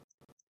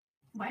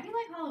Why do you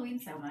like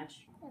Halloween so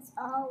much? It's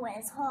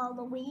always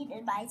Halloween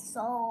in my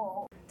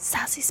soul.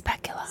 Sassy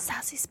Speculum,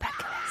 Sassy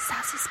Speculum,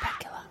 Sassy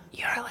Speculum.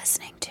 You're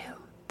listening to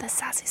the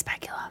Sassy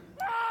Speculum.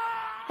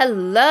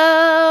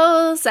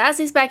 Hello,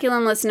 Sassy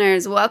Speculum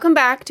listeners. Welcome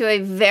back to a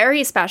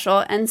very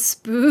special and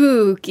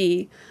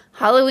spooky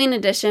Halloween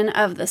edition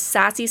of the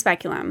Sassy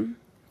Speculum.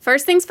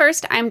 First things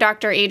first, I'm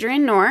Dr.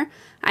 Adriane Knorr.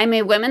 I'm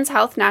a women's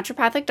health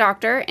naturopathic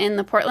doctor in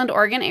the Portland,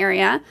 Oregon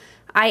area.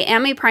 I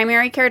am a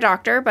primary care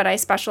doctor, but I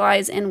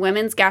specialize in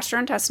women's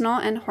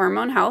gastrointestinal and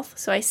hormone health.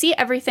 So I see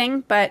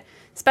everything, but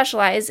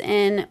specialize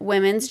in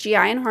women's GI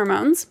and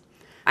hormones.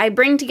 I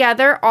bring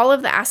together all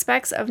of the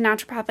aspects of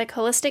naturopathic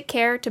holistic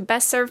care to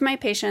best serve my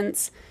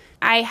patients.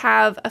 I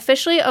have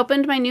officially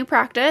opened my new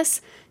practice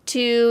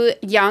to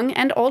young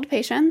and old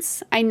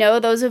patients. I know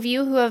those of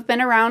you who have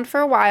been around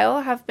for a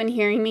while have been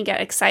hearing me get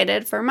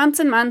excited for months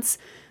and months,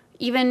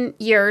 even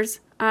years,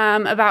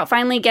 about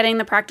finally getting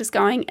the practice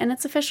going, and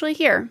it's officially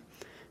here.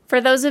 For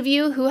those of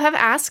you who have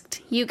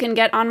asked, you can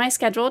get on my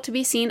schedule to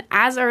be seen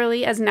as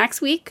early as next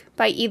week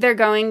by either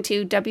going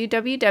to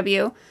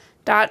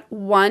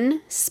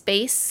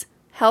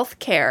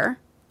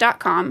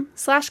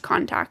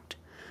www.onespacehealthcare.com/contact,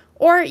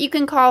 or you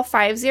can call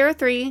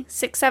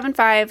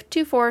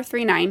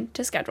 503-675-2439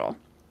 to schedule.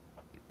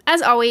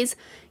 As always,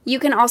 you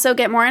can also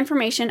get more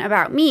information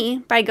about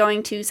me by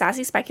going to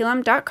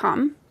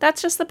sassyspeculum.com.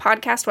 That's just the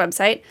podcast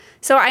website,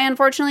 so I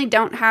unfortunately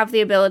don't have the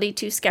ability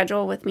to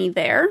schedule with me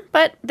there,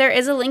 but there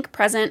is a link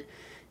present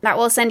that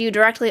will send you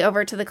directly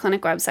over to the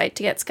clinic website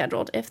to get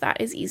scheduled if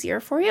that is easier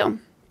for you.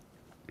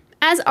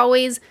 As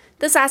always,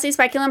 the Sassy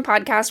Speculum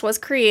podcast was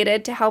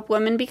created to help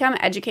women become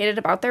educated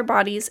about their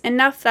bodies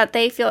enough that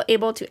they feel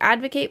able to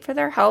advocate for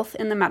their health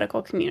in the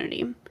medical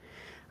community.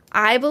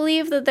 I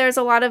believe that there's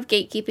a lot of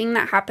gatekeeping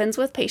that happens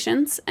with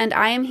patients, and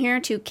I am here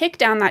to kick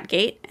down that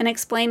gate and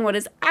explain what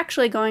is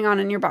actually going on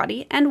in your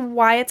body and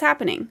why it's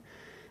happening.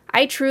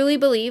 I truly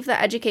believe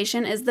that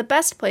education is the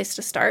best place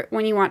to start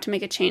when you want to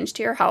make a change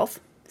to your health.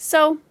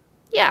 So,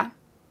 yeah,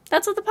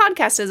 that's what the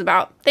podcast is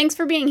about. Thanks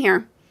for being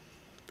here.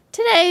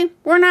 Today,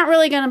 we're not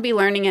really going to be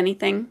learning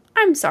anything.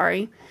 I'm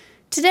sorry.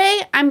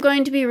 Today, I'm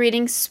going to be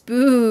reading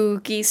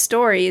spooky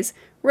stories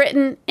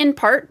written in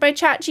part by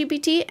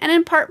ChatGPT and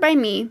in part by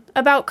me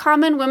about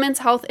common women's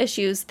health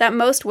issues that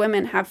most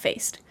women have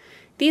faced.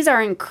 These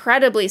are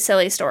incredibly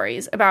silly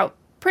stories about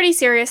pretty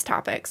serious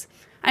topics.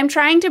 I'm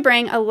trying to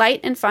bring a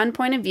light and fun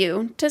point of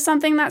view to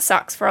something that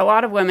sucks for a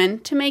lot of women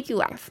to make you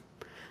laugh.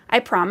 I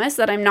promise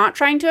that I'm not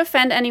trying to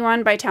offend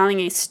anyone by telling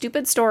a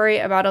stupid story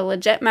about a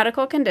legit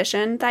medical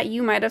condition that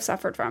you might have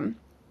suffered from.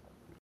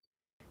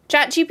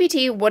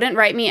 ChatGPT wouldn't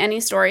write me any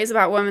stories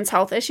about women's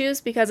health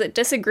issues because it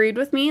disagreed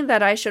with me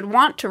that I should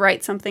want to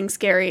write something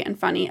scary and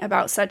funny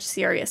about such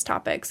serious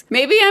topics.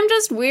 Maybe I'm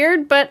just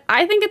weird, but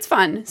I think it's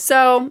fun.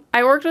 So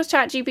I worked with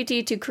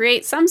ChatGPT to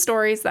create some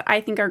stories that I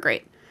think are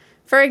great.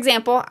 For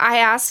example, I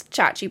asked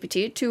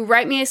ChatGPT to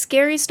write me a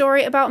scary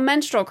story about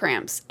menstrual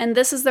cramps, and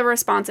this is the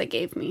response it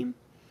gave me.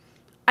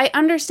 I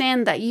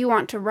understand that you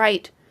want to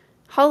write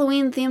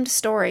Halloween-themed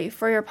story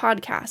for your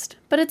podcast,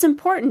 but it's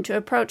important to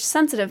approach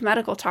sensitive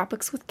medical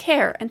topics with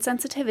care and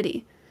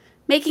sensitivity.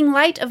 Making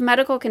light of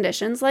medical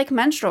conditions like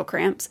menstrual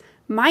cramps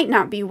might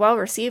not be well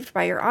received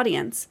by your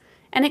audience,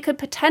 and it could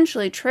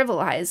potentially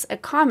trivialize a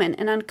common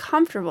and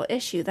uncomfortable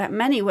issue that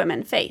many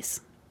women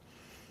face.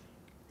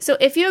 So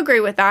if you agree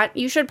with that,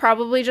 you should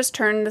probably just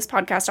turn this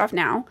podcast off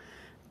now.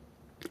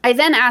 I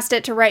then asked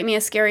it to write me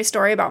a scary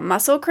story about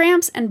muscle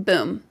cramps, and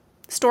boom,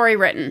 story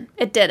written.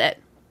 It did it.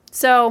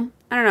 So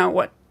I don't know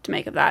what to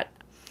make of that.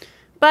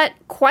 But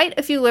quite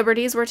a few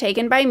liberties were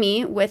taken by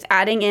me with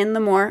adding in the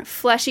more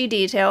fleshy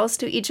details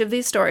to each of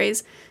these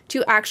stories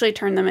to actually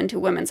turn them into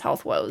women's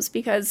health woes,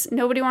 because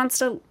nobody wants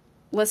to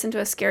listen to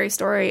a scary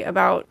story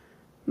about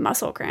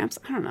muscle cramps.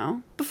 I don't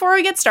know. Before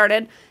we get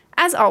started,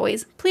 as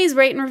always, please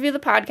rate and review the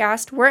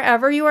podcast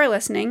wherever you are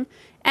listening,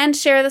 and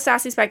share the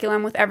Sassy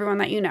Speculum with everyone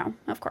that you know,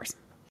 of course.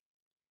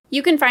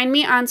 You can find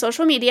me on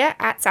social media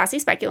at Sassy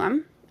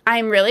Speculum.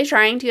 I'm really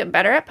trying to get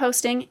better at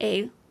posting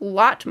a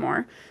lot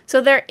more, so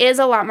there is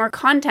a lot more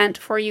content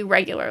for you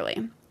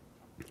regularly.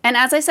 And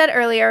as I said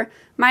earlier,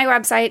 my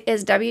website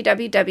is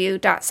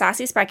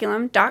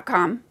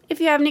www.sassyspeculum.com if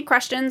you have any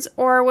questions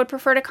or would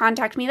prefer to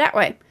contact me that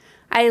way.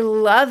 I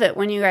love it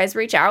when you guys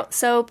reach out,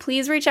 so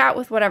please reach out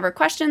with whatever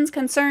questions,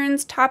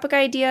 concerns, topic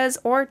ideas,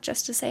 or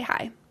just to say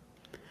hi.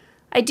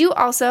 I do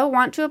also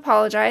want to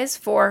apologize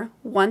for,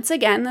 once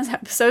again, this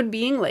episode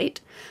being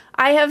late.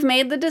 I have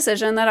made the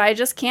decision that I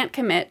just can't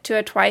commit to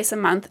a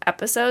twice-a-month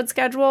episode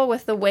schedule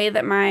with the way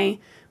that my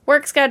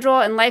work schedule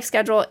and life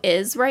schedule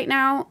is right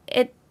now.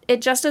 It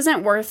just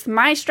isn't worth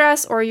my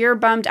stress or your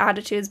bummed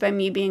attitudes by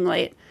me being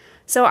late.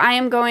 So I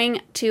am going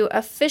to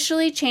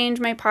officially change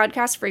my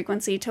podcast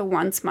frequency to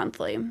once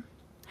monthly.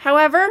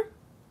 However,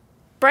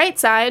 bright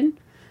side,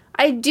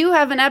 I do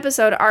have an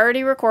episode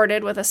already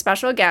recorded with a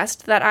special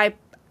guest that I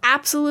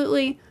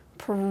absolutely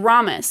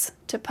promise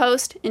to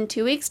post in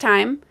 2 weeks'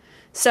 time.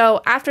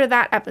 So after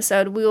that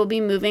episode, we will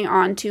be moving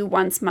on to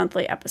once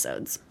monthly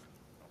episodes.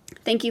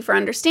 Thank you for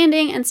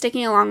understanding and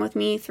sticking along with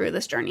me through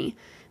this journey.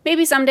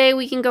 Maybe someday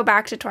we can go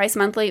back to twice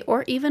monthly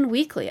or even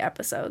weekly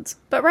episodes.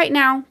 But right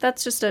now,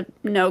 that's just a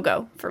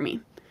no-go for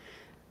me.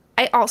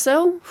 I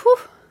also,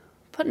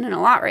 putting in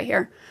a lot right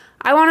here,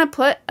 I want to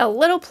put a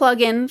little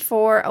plug in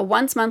for a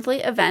once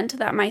monthly event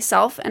that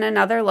myself and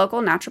another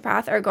local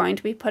naturopath are going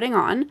to be putting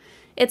on.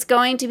 It's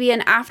going to be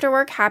an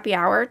after-work happy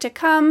hour to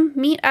come,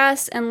 meet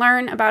us, and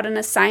learn about an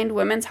assigned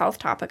women's health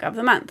topic of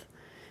the month.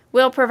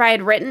 We'll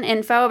provide written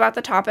info about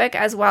the topic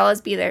as well as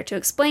be there to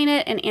explain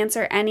it and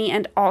answer any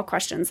and all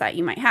questions that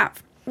you might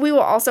have. We will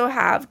also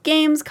have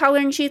games,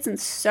 coloring sheets, and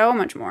so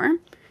much more.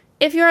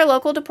 If you are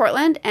local to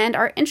Portland and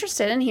are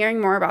interested in hearing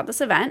more about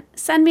this event,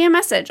 send me a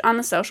message on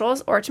the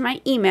socials or to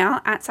my email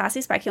at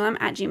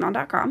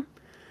sassyspeculum@gmail.com.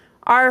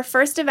 Our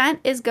first event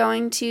is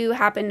going to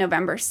happen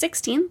November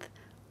 16th.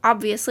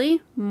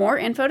 Obviously, more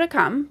info to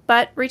come,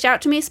 but reach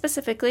out to me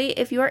specifically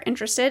if you are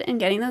interested in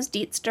getting those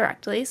deets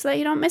directly so that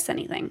you don't miss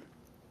anything.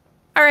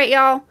 All right,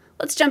 y'all,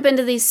 let's jump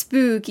into these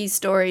spooky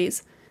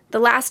stories. The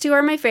last two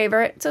are my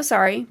favorite, so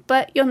sorry,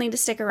 but you'll need to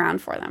stick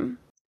around for them.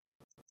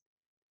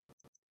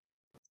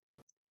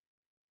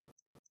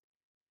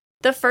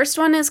 The first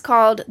one is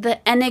called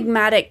The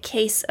Enigmatic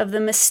Case of the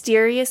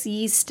Mysterious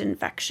Yeast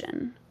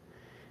Infection.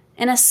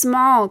 In a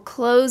small,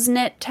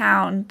 close-knit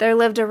town, there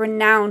lived a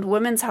renowned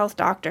women's health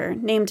doctor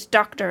named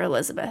Dr.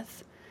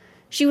 Elizabeth.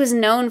 She was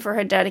known for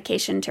her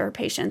dedication to her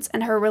patients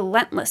and her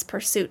relentless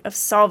pursuit of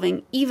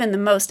solving even the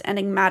most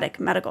enigmatic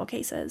medical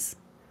cases.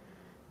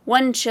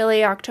 One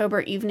chilly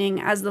October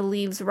evening, as the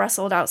leaves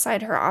rustled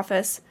outside her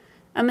office,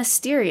 a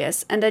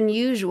mysterious and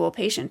unusual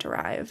patient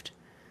arrived.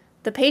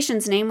 The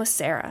patient's name was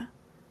Sarah,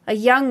 a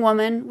young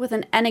woman with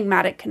an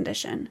enigmatic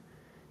condition.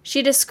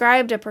 She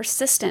described a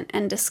persistent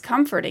and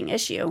discomforting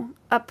issue,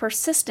 a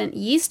persistent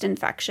yeast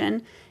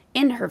infection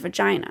in her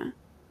vagina.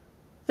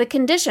 The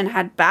condition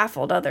had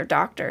baffled other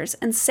doctors,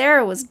 and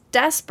Sarah was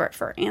desperate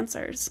for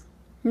answers.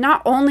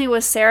 Not only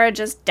was Sarah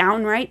just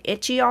downright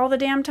itchy all the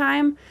damn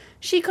time,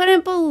 she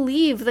couldn't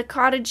believe the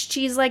cottage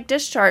cheese-like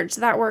discharge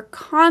that were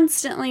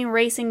constantly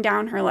racing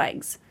down her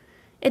legs.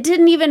 It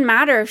didn't even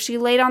matter if she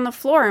laid on the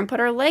floor and put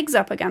her legs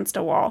up against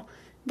a wall.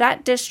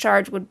 That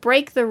discharge would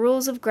break the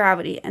rules of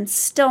gravity and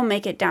still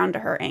make it down to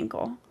her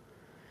ankle.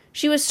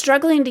 She was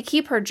struggling to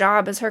keep her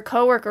job as her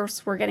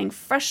coworkers were getting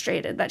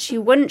frustrated that she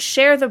wouldn't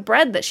share the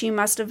bread that she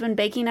must have been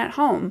baking at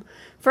home,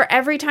 for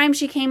every time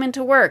she came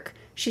into work,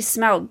 she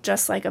smelled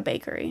just like a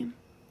bakery.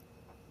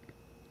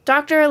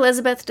 Dr.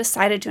 Elizabeth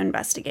decided to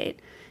investigate.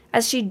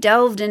 As she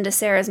delved into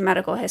Sarah's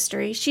medical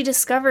history, she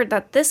discovered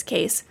that this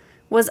case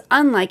was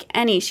unlike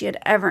any she had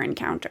ever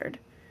encountered.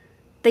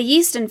 The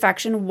yeast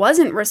infection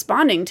wasn't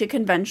responding to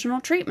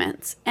conventional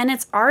treatments, and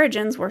its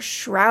origins were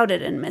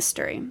shrouded in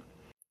mystery.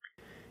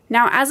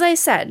 Now, as I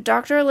said,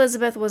 Dr.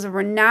 Elizabeth was a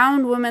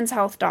renowned women's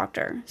health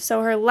doctor,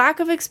 so her lack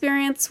of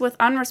experience with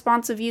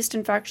unresponsive yeast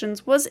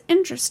infections was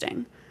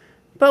interesting.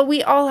 But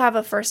we all have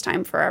a first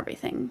time for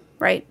everything,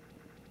 right?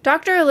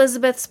 Dr.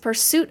 Elizabeth's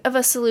pursuit of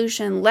a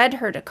solution led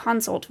her to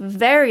consult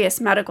various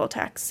medical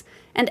techs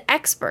and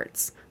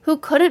experts who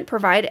couldn't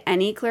provide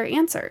any clear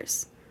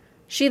answers.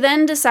 She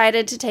then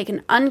decided to take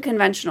an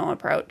unconventional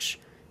approach,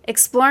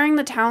 exploring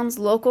the town's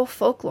local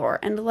folklore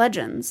and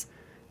legends.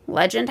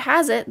 Legend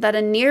has it that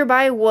a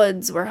nearby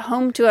woods were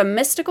home to a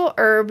mystical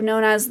herb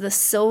known as the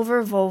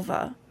silver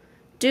vulva,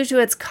 due to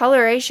its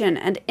coloration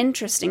and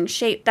interesting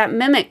shape that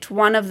mimicked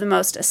one of the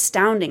most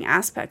astounding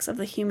aspects of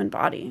the human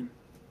body.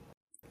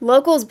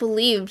 Locals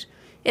believed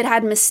it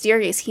had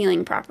mysterious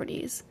healing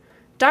properties.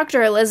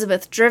 Dr.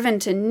 Elizabeth, driven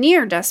to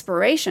near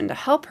desperation to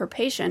help her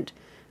patient,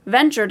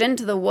 ventured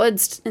into the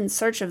woods in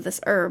search of this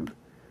herb.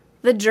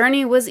 The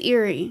journey was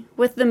eerie,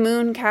 with the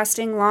moon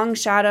casting long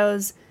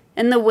shadows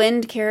and the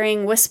wind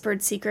carrying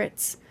whispered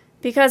secrets,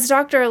 because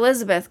Dr.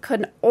 Elizabeth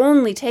could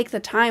only take the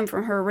time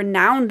from her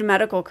renowned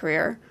medical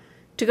career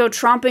to go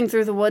tromping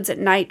through the woods at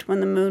night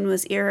when the moon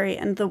was eerie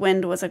and the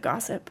wind was a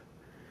gossip.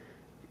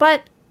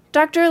 But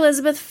Dr.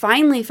 Elizabeth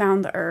finally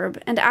found the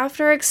herb, and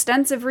after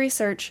extensive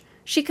research,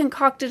 she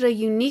concocted a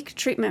unique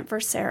treatment for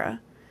Sarah.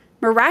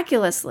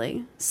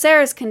 Miraculously,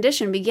 Sarah's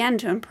condition began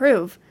to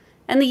improve,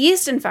 and the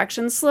yeast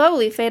infection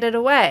slowly faded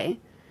away.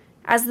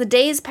 As the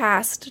days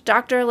passed,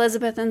 Dr.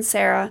 Elizabeth and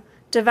Sarah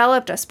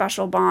developed a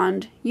special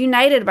bond,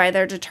 united by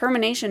their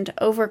determination to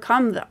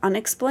overcome the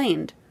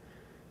unexplained.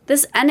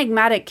 This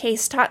enigmatic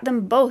case taught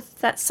them both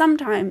that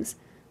sometimes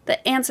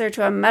the answer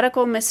to a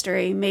medical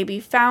mystery may be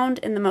found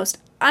in the most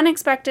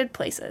unexpected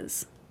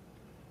places.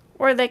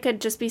 Or they could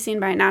just be seen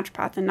by a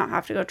naturopath and not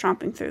have to go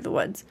tromping through the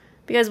woods,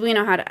 because we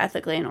know how to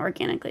ethically and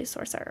organically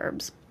source our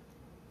herbs.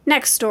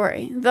 Next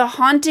story, the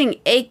haunting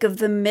ache of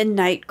the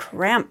Midnight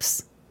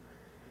Cramps.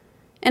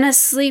 In a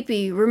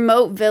sleepy,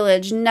 remote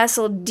village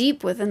nestled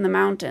deep within the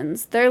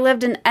mountains, there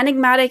lived an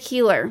enigmatic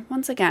healer.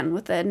 Once again,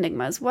 with the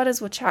enigmas. What is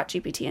with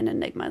ChatGPT and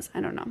enigmas?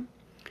 I don't know.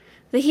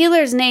 The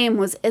healer's name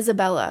was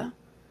Isabella.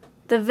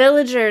 The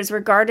villagers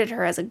regarded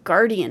her as a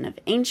guardian of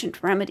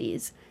ancient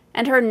remedies,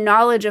 and her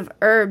knowledge of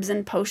herbs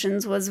and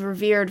potions was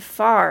revered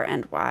far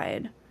and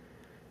wide.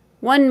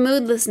 One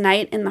moodless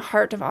night in the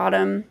heart of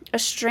autumn, a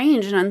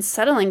strange and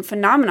unsettling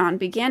phenomenon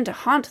began to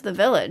haunt the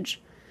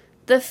village.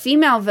 The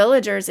female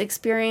villagers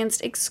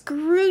experienced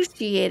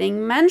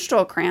excruciating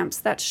menstrual cramps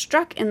that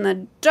struck in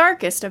the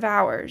darkest of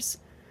hours.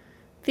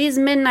 These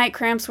midnight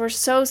cramps were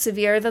so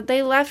severe that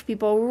they left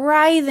people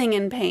writhing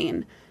in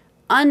pain,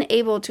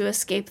 unable to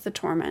escape the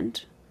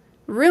torment.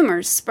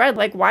 Rumors spread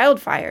like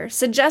wildfire,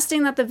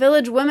 suggesting that the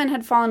village women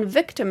had fallen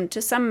victim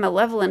to some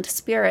malevolent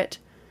spirit.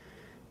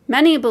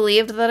 Many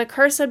believed that a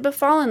curse had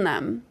befallen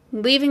them,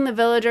 leaving the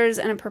villagers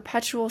in a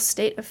perpetual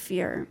state of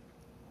fear.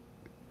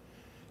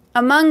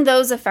 Among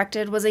those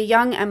affected was a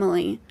young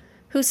Emily,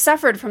 who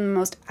suffered from the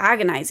most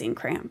agonizing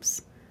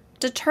cramps.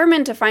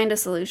 Determined to find a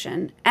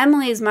solution,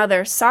 Emily's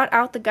mother sought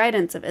out the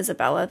guidance of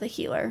Isabella the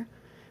healer,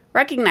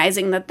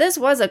 recognizing that this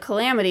was a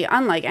calamity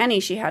unlike any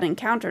she had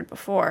encountered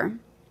before.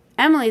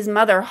 Emily's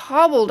mother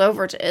hobbled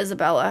over to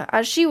Isabella,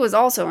 as she was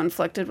also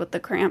inflicted with the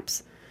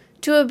cramps,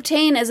 to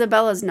obtain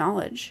Isabella's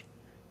knowledge.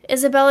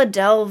 Isabella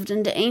delved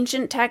into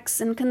ancient texts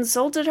and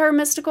consulted her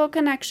mystical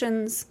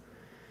connections.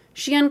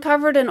 She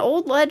uncovered an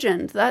old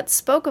legend that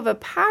spoke of a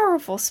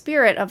powerful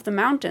spirit of the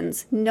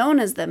mountains known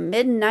as the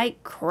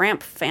Midnight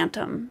Cramp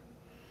Phantom.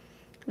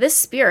 This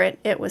spirit,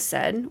 it was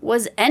said,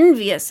 was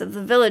envious of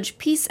the village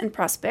peace and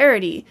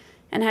prosperity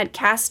and had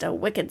cast a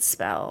wicked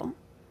spell.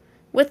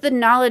 With the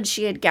knowledge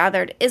she had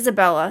gathered,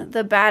 Isabella,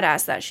 the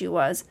badass that she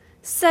was,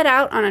 set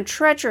out on a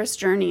treacherous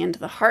journey into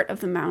the heart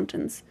of the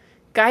mountains.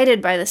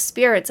 Guided by the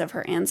spirits of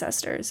her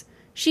ancestors,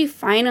 she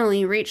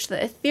finally reached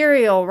the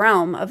ethereal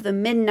realm of the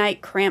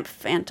Midnight Cramp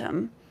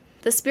Phantom.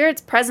 The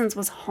spirit's presence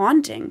was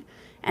haunting,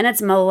 and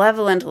its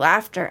malevolent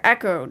laughter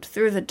echoed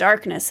through the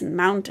darkness and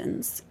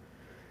mountains.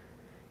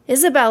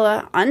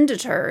 Isabella,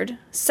 undeterred,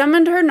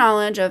 summoned her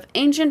knowledge of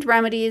ancient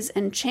remedies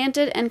and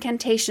chanted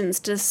incantations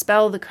to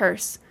dispel the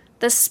curse.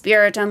 The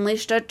spirit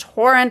unleashed a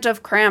torrent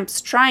of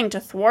cramps, trying to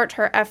thwart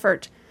her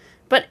effort,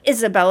 but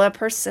Isabella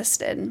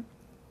persisted.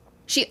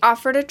 She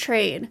offered a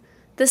trade,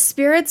 the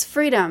spirit's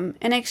freedom,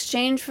 in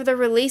exchange for the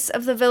release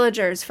of the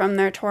villagers from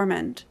their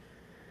torment.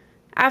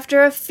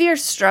 After a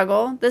fierce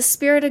struggle, the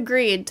spirit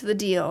agreed to the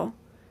deal,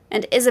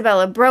 and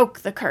Isabella broke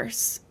the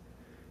curse.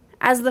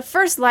 As the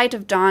first light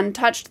of dawn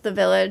touched the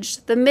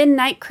village, the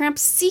midnight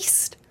cramps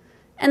ceased,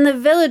 and the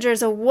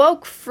villagers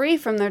awoke free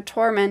from their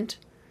torment.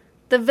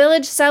 The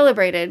village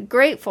celebrated,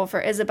 grateful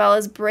for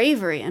Isabella's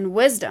bravery and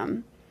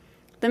wisdom.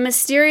 The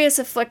mysterious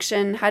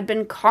affliction had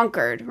been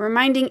conquered,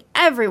 reminding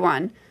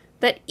everyone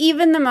that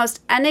even the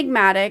most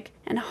enigmatic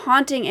and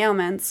haunting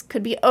ailments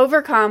could be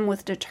overcome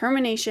with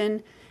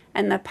determination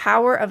and the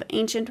power of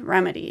ancient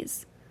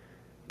remedies.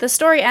 The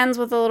story ends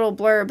with a little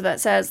blurb that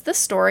says, "This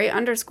story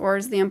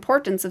underscores the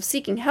importance of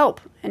seeking help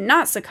and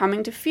not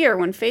succumbing to fear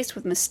when faced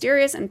with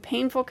mysterious and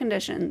painful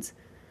conditions.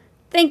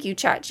 Thank you,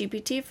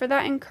 ChatGPT, for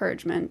that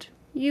encouragement.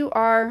 You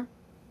are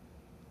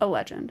a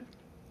legend."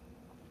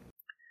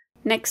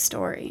 Next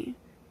story.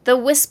 The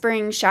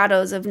whispering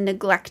shadows of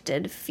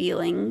neglected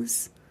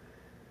feelings.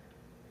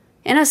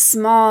 In a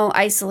small,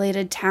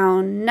 isolated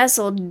town,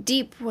 nestled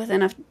deep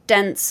within a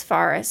dense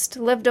forest,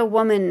 lived a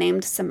woman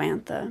named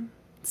Samantha.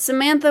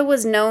 Samantha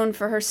was known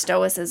for her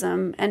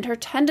stoicism and her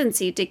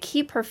tendency to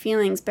keep her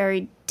feelings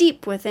buried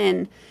deep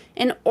within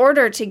in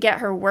order to get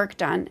her work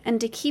done and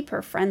to keep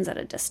her friends at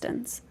a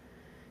distance.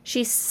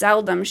 She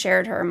seldom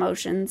shared her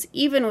emotions,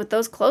 even with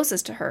those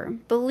closest to her,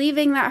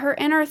 believing that her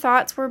inner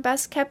thoughts were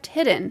best kept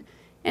hidden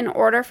in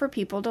order for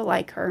people to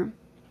like her.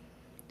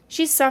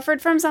 She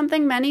suffered from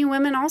something many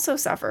women also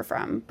suffer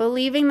from,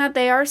 believing that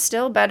they are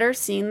still better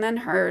seen than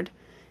heard,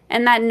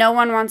 and that no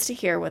one wants to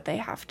hear what they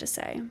have to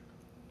say.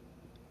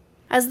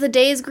 As the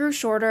days grew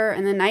shorter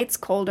and the nights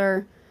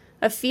colder,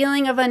 a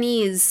feeling of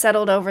unease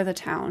settled over the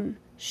town.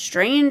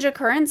 Strange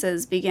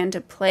occurrences began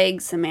to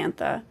plague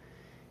Samantha.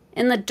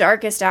 In the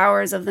darkest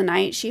hours of the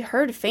night, she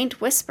heard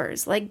faint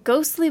whispers, like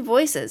ghostly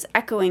voices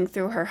echoing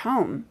through her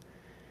home.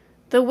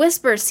 The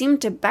whispers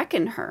seemed to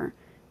beckon her,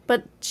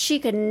 but she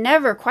could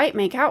never quite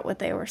make out what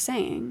they were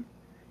saying.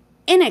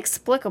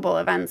 Inexplicable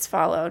events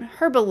followed.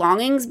 Her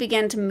belongings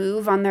began to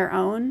move on their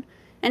own,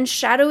 and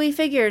shadowy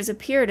figures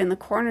appeared in the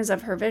corners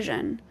of her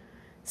vision.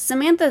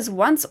 Samantha's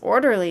once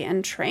orderly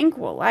and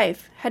tranquil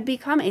life had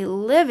become a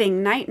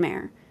living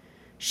nightmare.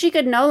 She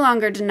could no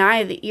longer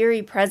deny the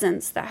eerie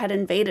presence that had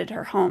invaded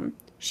her home.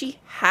 She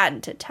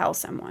had to tell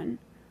someone.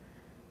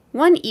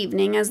 One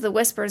evening, as the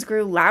whispers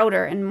grew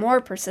louder and more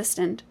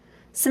persistent,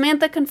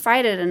 Samantha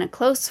confided in a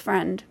close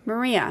friend,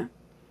 Maria.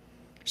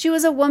 She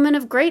was a woman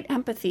of great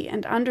empathy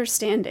and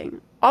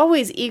understanding,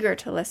 always eager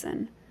to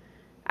listen.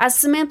 As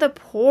Samantha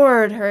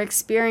poured her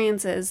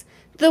experiences,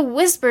 the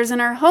whispers in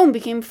her home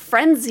became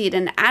frenzied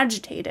and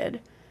agitated.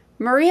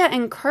 Maria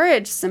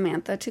encouraged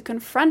Samantha to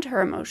confront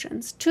her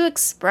emotions, to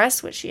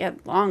express what she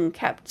had long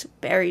kept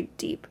buried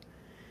deep.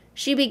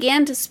 She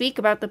began to speak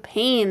about the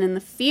pain and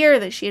the fear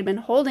that she had been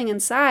holding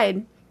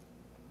inside.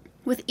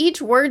 With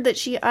each word that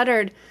she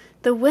uttered,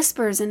 the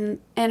whispers in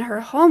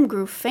her home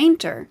grew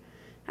fainter,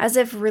 as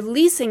if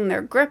releasing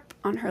their grip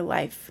on her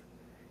life.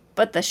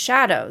 But the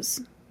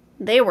shadows,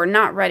 they were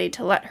not ready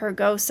to let her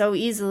go so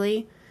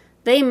easily.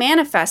 They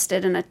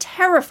manifested in a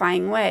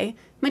terrifying way,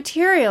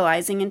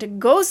 materializing into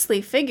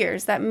ghostly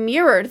figures that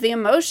mirrored the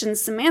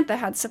emotions Samantha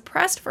had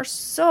suppressed for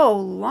so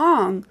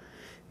long.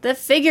 The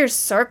figures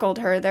circled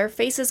her, their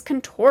faces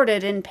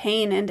contorted in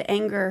pain and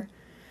anger.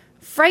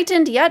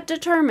 Frightened yet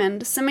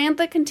determined,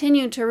 Samantha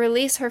continued to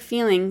release her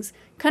feelings,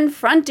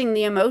 confronting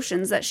the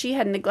emotions that she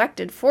had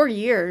neglected for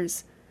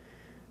years.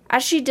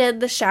 As she did,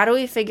 the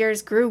shadowy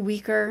figures grew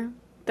weaker,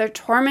 their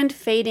torment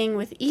fading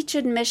with each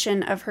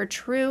admission of her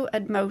true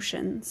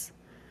emotions.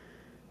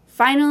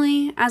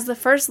 Finally, as the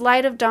first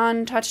light of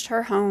dawn touched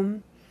her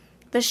home,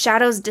 the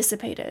shadows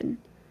dissipated.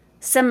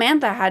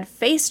 Samantha had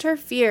faced her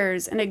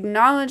fears and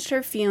acknowledged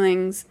her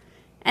feelings,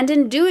 and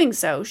in doing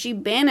so, she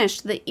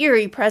banished the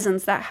eerie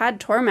presence that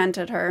had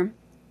tormented her.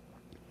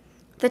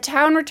 The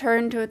town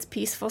returned to its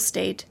peaceful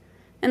state,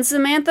 and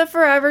Samantha,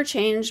 forever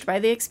changed by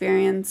the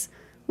experience,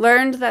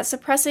 learned that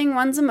suppressing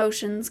one's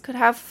emotions could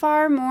have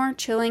far more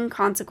chilling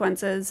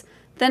consequences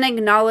than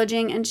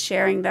acknowledging and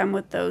sharing them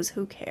with those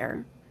who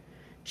care.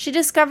 She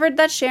discovered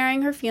that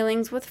sharing her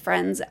feelings with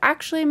friends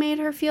actually made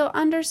her feel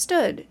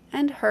understood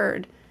and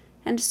heard,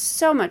 and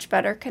so much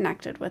better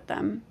connected with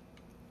them.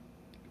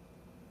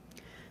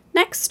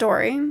 Next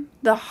story,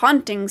 the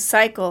haunting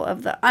cycle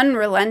of the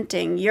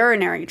unrelenting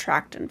urinary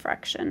tract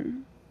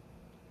infection.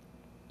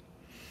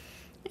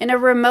 In a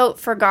remote,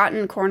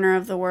 forgotten corner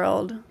of the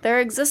world, there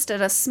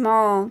existed a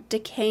small,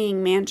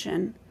 decaying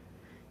mansion.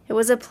 It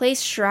was a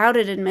place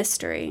shrouded in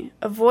mystery,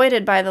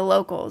 avoided by the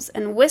locals,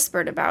 and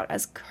whispered about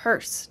as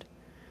cursed.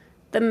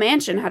 The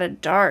mansion had a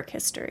dark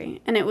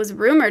history, and it was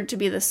rumored to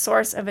be the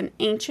source of an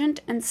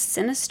ancient and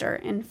sinister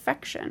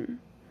infection.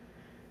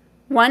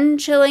 One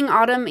chilling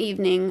autumn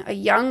evening, a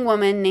young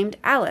woman named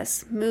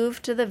Alice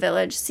moved to the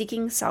village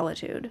seeking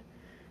solitude.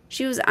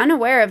 She was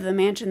unaware of the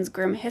mansion's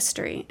grim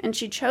history, and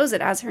she chose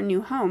it as her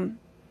new home.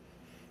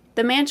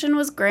 The mansion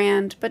was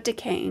grand but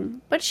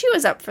decaying, but she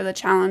was up for the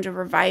challenge of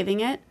reviving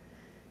it.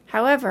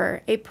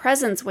 However, a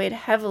presence weighed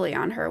heavily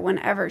on her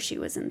whenever she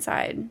was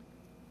inside.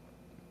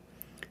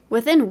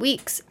 Within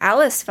weeks,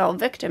 Alice fell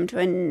victim to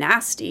a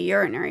nasty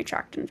urinary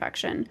tract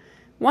infection,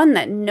 one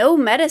that no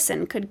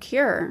medicine could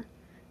cure.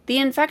 The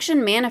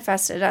infection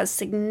manifested as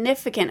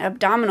significant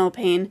abdominal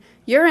pain,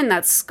 urine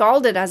that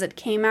scalded as it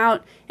came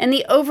out, and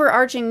the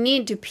overarching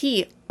need to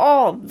pee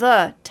all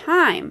the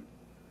time.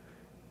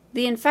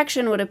 The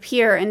infection would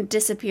appear and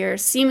disappear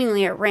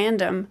seemingly at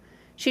random.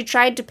 She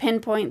tried to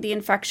pinpoint the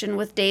infection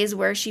with days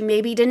where she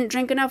maybe didn't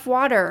drink enough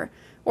water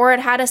or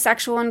had had a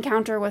sexual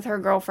encounter with her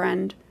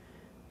girlfriend.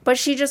 But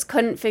she just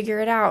couldn't figure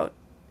it out,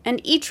 and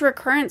each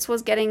recurrence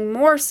was getting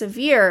more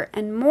severe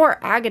and more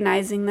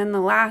agonizing than the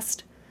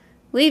last,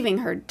 leaving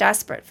her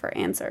desperate for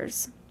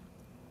answers.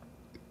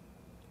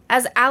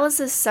 As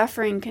Alice's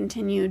suffering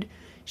continued,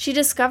 she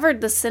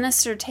discovered the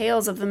sinister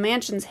tales of the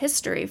mansion's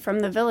history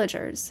from the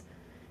villagers.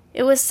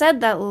 It was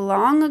said that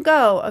long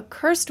ago a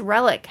cursed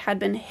relic had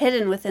been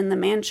hidden within the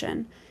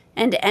mansion,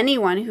 and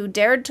anyone who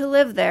dared to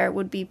live there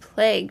would be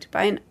plagued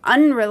by an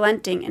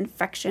unrelenting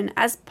infection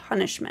as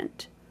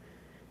punishment.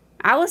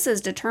 Alice's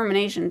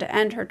determination to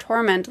end her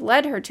torment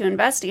led her to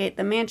investigate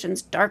the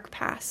mansion's dark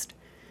past.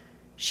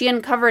 She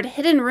uncovered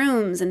hidden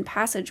rooms and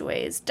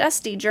passageways,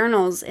 dusty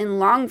journals in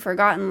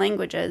long-forgotten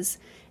languages,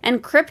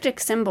 and cryptic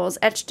symbols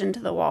etched into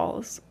the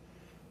walls.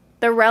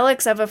 The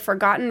relics of a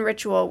forgotten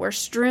ritual were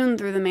strewn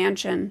through the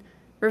mansion,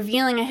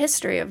 revealing a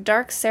history of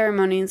dark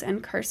ceremonies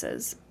and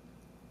curses.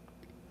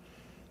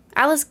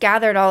 Alice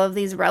gathered all of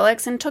these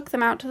relics and took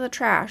them out to the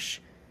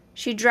trash.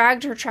 She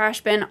dragged her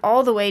trash bin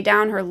all the way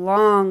down her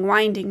long,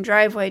 winding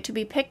driveway to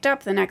be picked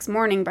up the next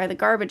morning by the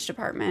garbage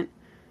department.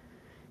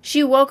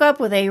 She woke up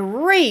with a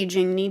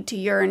raging need to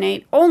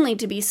urinate, only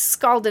to be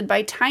scalded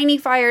by tiny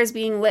fires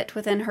being lit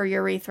within her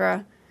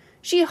urethra.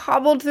 She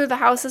hobbled through the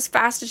house as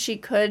fast as she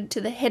could to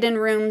the hidden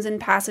rooms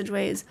and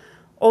passageways,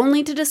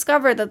 only to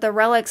discover that the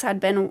relics had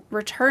been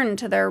returned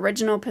to their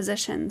original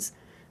positions,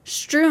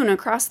 strewn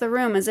across the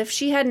room as if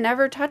she had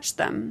never touched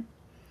them.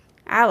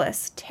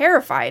 Alice,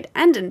 terrified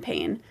and in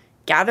pain,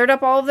 gathered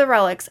up all of the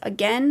relics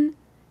again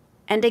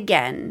and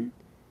again,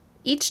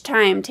 each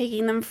time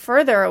taking them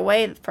further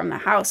away from the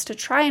house to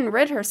try and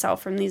rid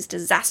herself from these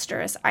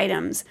disastrous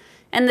items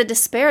and the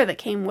despair that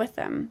came with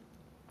them.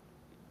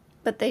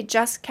 But they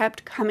just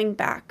kept coming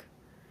back.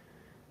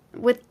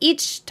 With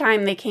each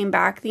time they came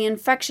back, the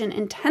infection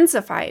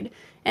intensified,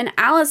 and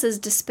Alice's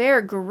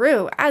despair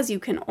grew, as you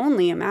can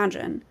only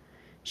imagine.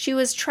 She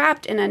was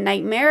trapped in a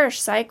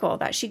nightmarish cycle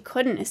that she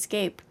couldn't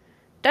escape.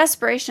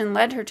 Desperation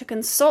led her to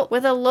consult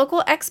with a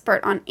local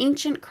expert on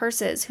ancient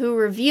curses who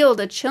revealed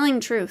a chilling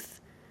truth.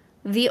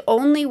 The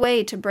only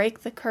way to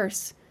break the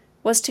curse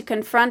was to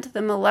confront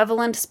the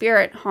malevolent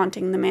spirit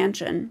haunting the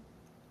mansion.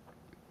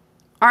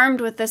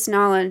 Armed with this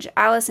knowledge,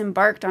 Alice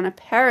embarked on a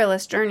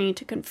perilous journey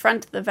to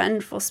confront the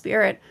vengeful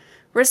spirit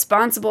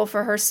responsible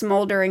for her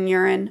smoldering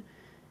urine.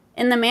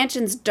 In the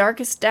mansion's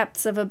darkest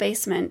depths of a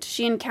basement,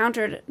 she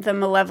encountered the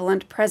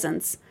malevolent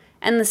presence,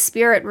 and the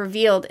spirit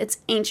revealed its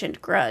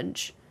ancient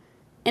grudge.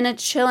 In a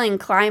chilling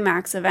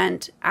climax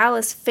event,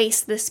 Alice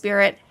faced the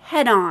spirit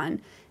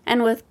head-on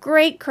and with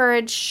great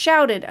courage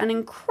shouted an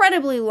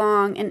incredibly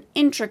long and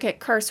intricate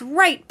curse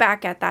right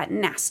back at that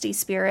nasty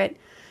spirit.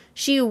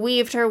 She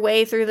weaved her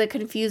way through the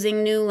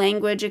confusing new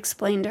language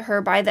explained to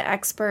her by the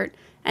expert,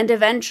 and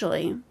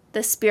eventually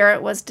the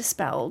spirit was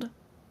dispelled.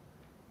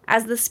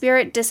 As the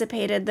spirit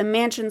dissipated, the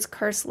mansion's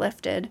curse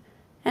lifted,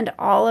 and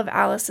all of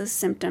Alice's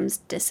symptoms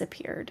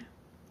disappeared.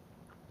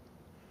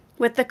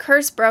 With the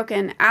curse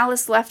broken,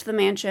 Alice left the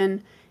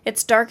mansion,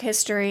 its dark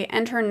history,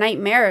 and her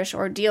nightmarish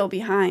ordeal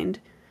behind.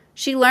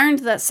 She learned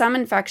that some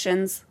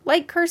infections,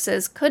 like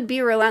curses, could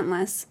be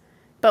relentless,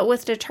 but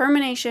with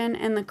determination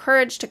and the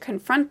courage to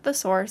confront the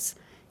source,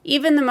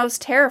 even the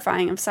most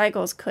terrifying of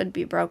cycles could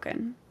be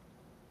broken.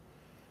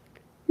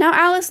 Now,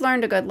 Alice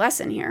learned a good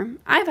lesson here.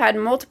 I've had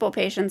multiple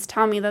patients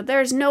tell me that there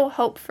is no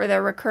hope for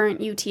their recurrent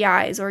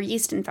UTIs or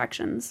yeast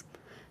infections,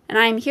 and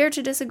I am here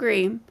to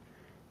disagree.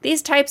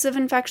 These types of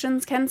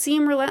infections can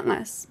seem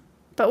relentless,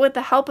 but with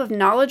the help of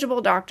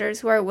knowledgeable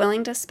doctors who are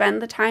willing to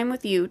spend the time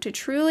with you to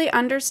truly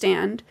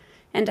understand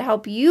and to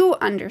help you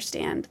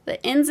understand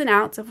the ins and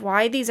outs of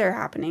why these are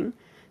happening,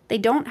 they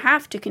don't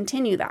have to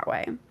continue that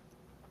way.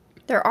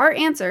 There are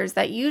answers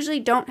that usually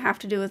don't have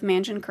to do with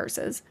mansion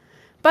curses,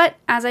 but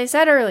as I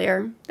said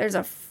earlier, there's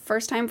a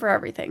first time for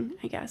everything,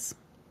 I guess.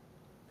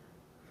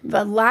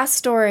 The last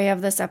story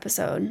of this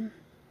episode,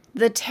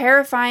 the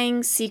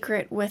terrifying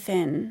secret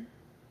within.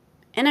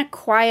 In a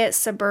quiet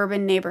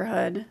suburban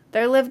neighborhood,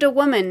 there lived a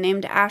woman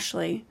named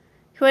Ashley,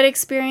 who had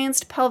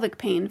experienced pelvic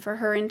pain for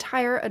her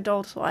entire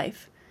adult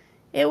life.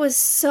 It was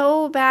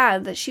so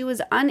bad that she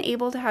was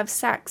unable to have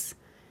sex,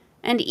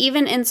 and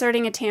even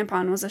inserting a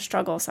tampon was a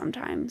struggle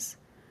sometimes.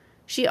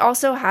 She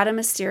also had a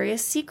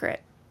mysterious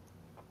secret.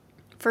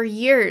 For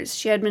years,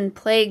 she had been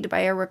plagued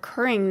by a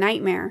recurring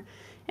nightmare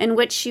in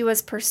which she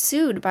was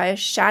pursued by a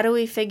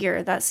shadowy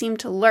figure that seemed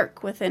to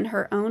lurk within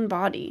her own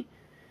body.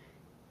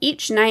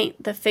 Each night,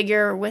 the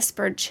figure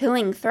whispered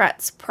chilling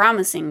threats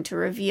promising to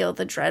reveal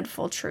the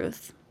dreadful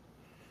truth.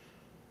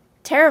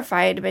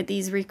 Terrified by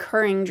these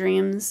recurring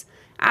dreams,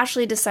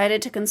 Ashley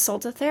decided to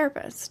consult a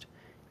therapist.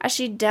 As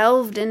she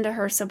delved into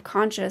her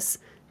subconscious,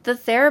 the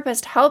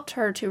therapist helped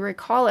her to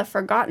recall a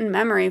forgotten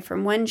memory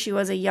from when she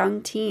was a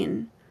young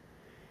teen.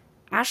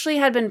 Ashley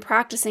had been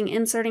practicing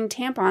inserting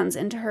tampons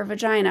into her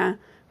vagina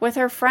with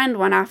her friend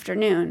one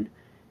afternoon,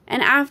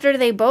 and after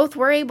they both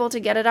were able to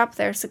get it up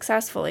there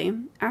successfully,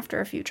 after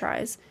a few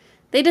tries,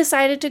 they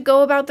decided to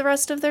go about the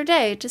rest of their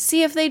day to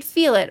see if they'd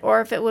feel it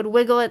or if it would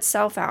wiggle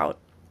itself out.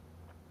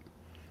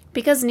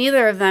 Because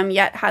neither of them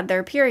yet had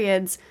their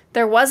periods,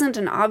 there wasn't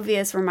an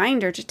obvious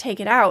reminder to take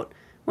it out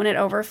when it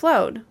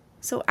overflowed,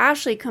 so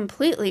Ashley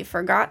completely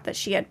forgot that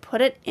she had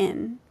put it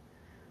in.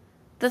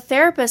 The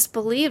therapist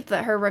believed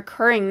that her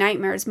recurring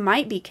nightmares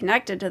might be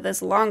connected to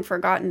this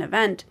long-forgotten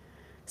event,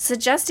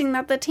 suggesting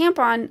that the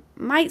tampon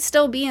might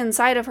still be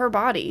inside of her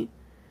body.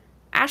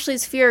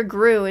 Ashley's fear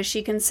grew as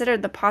she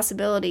considered the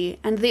possibility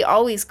and the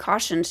always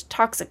cautioned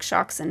toxic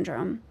shock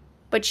syndrome,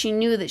 but she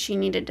knew that she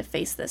needed to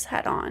face this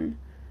head-on.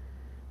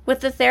 With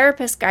the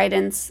therapist's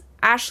guidance,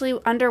 Ashley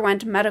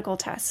underwent medical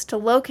tests to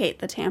locate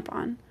the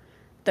tampon.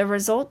 The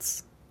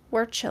results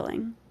were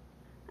chilling.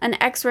 An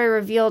X-ray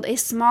revealed a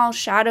small,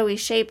 shadowy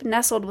shape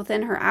nestled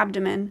within her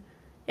abdomen.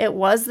 It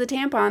was the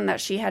tampon that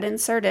she had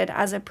inserted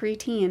as a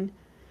preteen,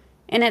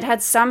 and it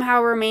had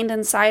somehow remained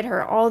inside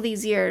her all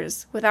these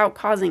years without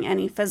causing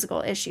any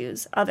physical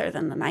issues other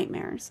than the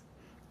nightmares.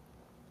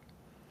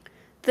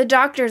 The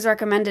doctors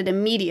recommended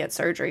immediate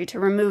surgery to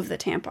remove the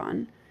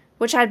tampon,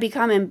 which had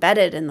become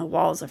embedded in the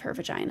walls of her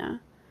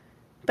vagina.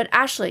 But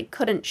Ashley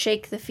couldn't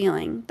shake the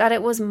feeling that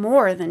it was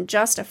more than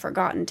just a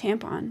forgotten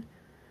tampon.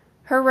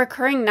 Her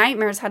recurring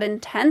nightmares had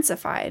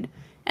intensified,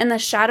 and the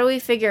shadowy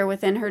figure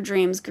within her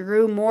dreams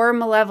grew more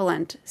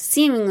malevolent,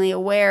 seemingly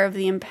aware of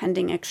the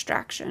impending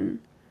extraction.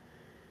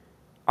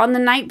 On the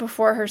night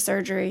before her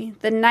surgery,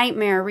 the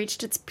nightmare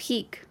reached its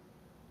peak.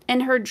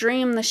 In her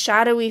dream, the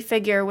shadowy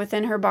figure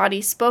within her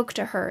body spoke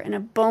to her in a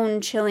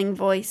bone-chilling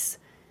voice.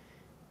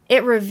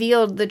 It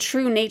revealed the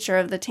true nature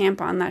of the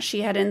tampon that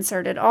she had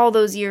inserted all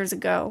those years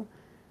ago,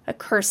 a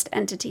cursed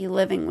entity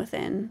living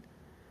within.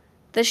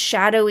 The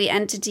shadowy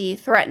entity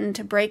threatened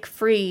to break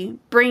free,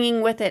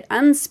 bringing with it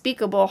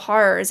unspeakable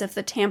horrors if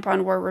the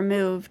tampon were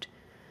removed.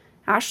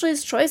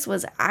 Ashley's choice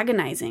was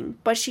agonizing,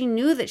 but she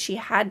knew that she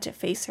had to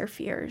face her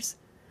fears.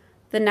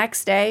 The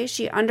next day,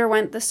 she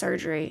underwent the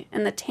surgery,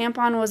 and the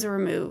tampon was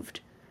removed.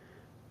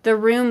 The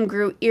room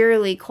grew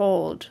eerily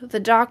cold. The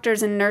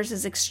doctors and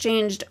nurses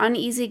exchanged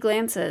uneasy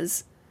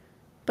glances.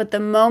 But the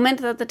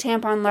moment that the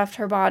tampon left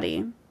her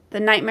body,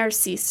 the nightmare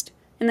ceased,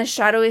 and the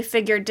shadowy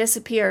figure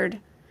disappeared.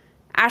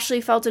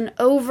 Ashley felt an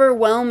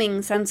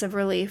overwhelming sense of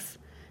relief,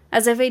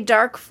 as if a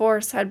dark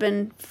force had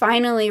been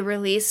finally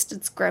released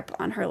its grip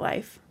on her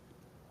life.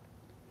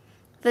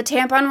 The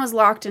tampon was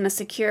locked in a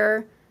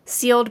secure,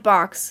 sealed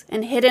box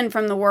and hidden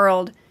from the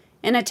world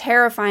in a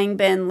terrifying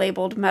bin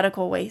labeled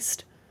medical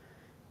waste.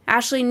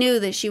 Ashley knew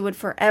that she would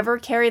forever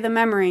carry the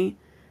memory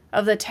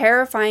of the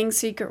terrifying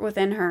secret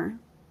within her,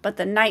 but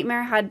the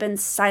nightmare had been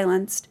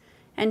silenced,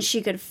 and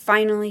she could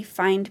finally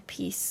find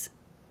peace.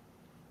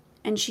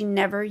 and she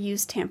never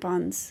used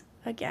tampons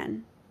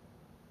again.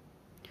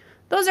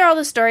 Those are all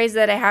the stories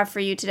that I have for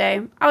you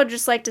today. I would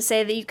just like to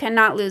say that you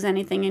cannot lose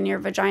anything in your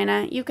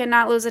vagina. You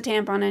cannot lose a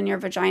tampon in your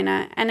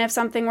vagina. And if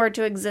something were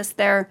to exist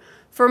there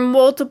for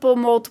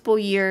multiple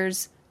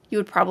years, you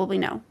would probably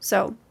know.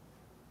 So,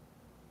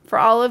 for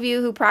all of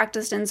you who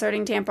practiced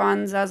inserting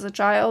tampons as a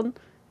child,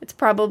 it's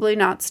probably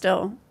not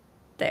still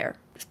there.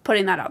 Just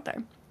putting that out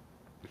there.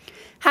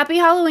 Happy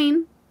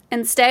Halloween,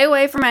 and stay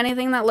away from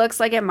anything that looks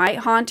like it might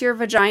haunt your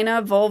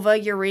vagina, vulva,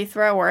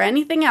 urethra, or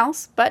anything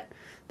else, but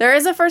there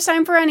is a first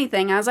time for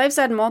anything, as I've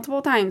said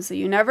multiple times, so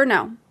you never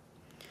know.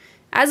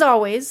 As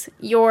always,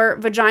 your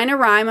vagina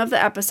rhyme of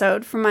the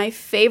episode from my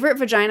favorite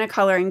vagina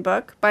coloring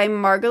book by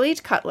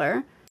Margalit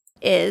Cutler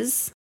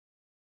is: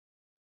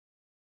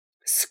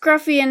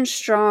 Scruffy and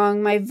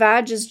strong, my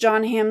vag is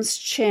John Hamm's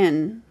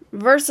chin.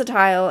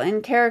 Versatile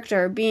in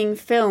character, being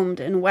filmed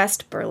in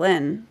West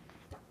Berlin.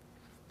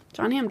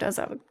 John Hamm does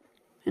have an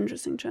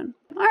interesting chin.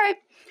 All right.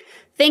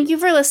 Thank you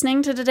for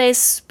listening to today's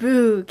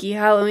spooky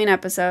Halloween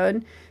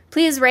episode.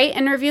 Please rate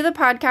and review the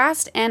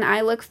podcast, and I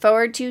look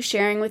forward to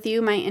sharing with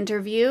you my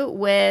interview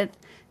with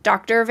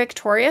Dr.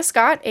 Victoria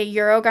Scott, a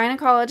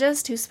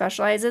urogynecologist who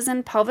specializes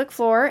in pelvic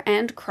floor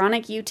and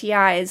chronic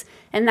UTIs,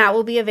 and that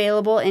will be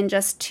available in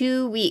just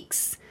 2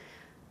 weeks.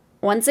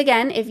 Once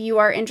again, if you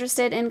are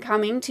interested in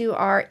coming to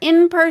our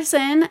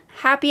in-person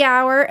happy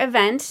hour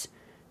event,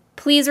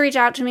 please reach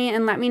out to me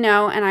and let me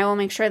know, and I will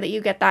make sure that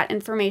you get that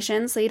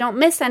information so you don't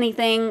miss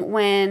anything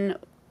when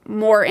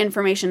more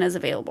information is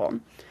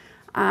available.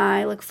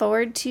 I look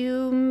forward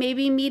to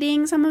maybe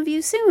meeting some of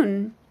you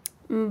soon.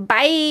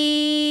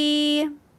 Bye!